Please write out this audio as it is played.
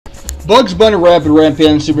Bugs Bunny Rapid Rampage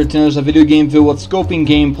on Super Nintendo is a video game filled with scoping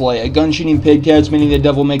gameplay, a gun-shooting pigheads meaning the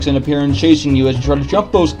devil makes an appearance chasing you as you try to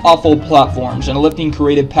jump those awful platforms, and lifting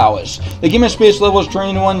creative powers. The game of space levels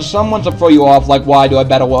training ones, some ones will throw you off like why do I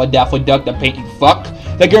battle while I daftly duck the paint, you fuck?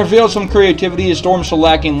 That can reveal some creativity as storms so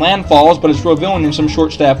lacking landfalls, but it's revealing in some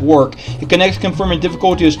short-staffed work. It connects confirming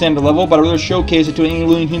difficulty to standard level, but I really showcase it to any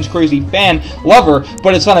Looney Tunes crazy fan, lover,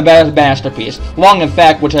 but it's not a bad masterpiece. Long in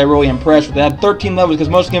fact, which I really impressed with. It had 13 levels because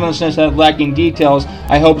most games on the Snes had lacking details.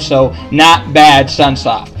 I hope so. Not bad,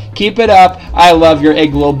 Sunsoft. Keep it up. I love your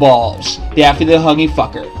igloo balls. Daffy the Huggy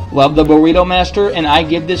Fucker. Love the Burrito Master, and I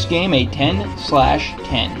give this game a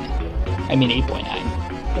 10/10. I mean 8.9.